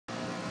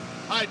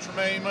Hi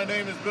Tramaine, my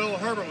name is Bill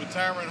Herbert with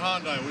Tameron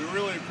Hyundai. We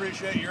really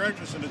appreciate your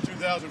interest in the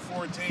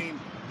 2014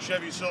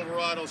 Chevy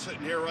Silverado sitting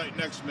here right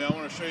next to me. I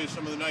want to show you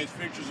some of the nice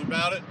features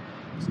about it.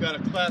 It's got a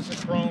classic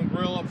chrome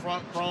grille up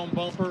front, chrome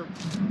bumper,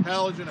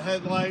 halogen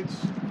headlights,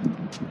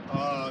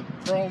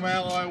 chrome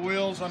alloy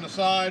wheels on the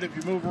side. If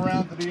you move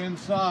around to the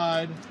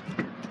inside,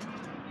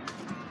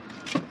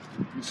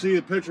 you see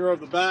a picture of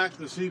the back.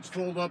 The seats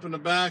fold up in the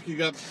back. You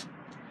got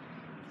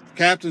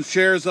captain's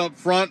chairs up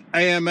front,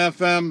 AM,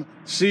 FM,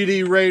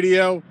 CD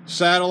radio,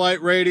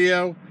 satellite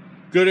radio,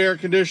 good air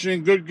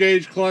conditioning, good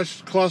gauge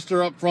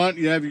cluster up front.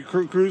 You have your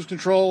cruise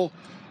control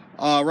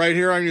right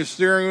here on your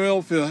steering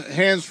wheel for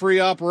hands-free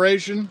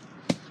operation.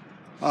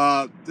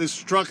 This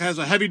truck has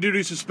a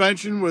heavy-duty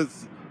suspension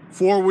with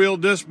four-wheel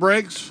disc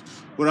brakes.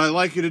 What I'd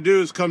like you to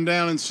do is come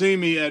down and see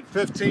me at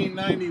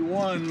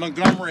 1591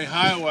 Montgomery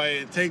Highway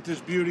and take this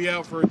beauty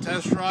out for a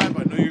test drive.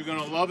 I know you're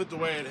going to love it, the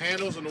way it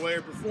handles and the way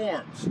it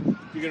performs.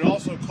 You can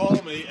also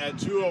call me at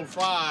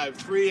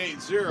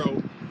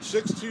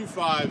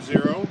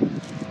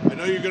 205-380-6250. I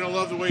know you're going to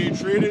love the way you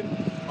treat it.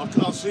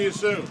 I'll see you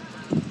soon.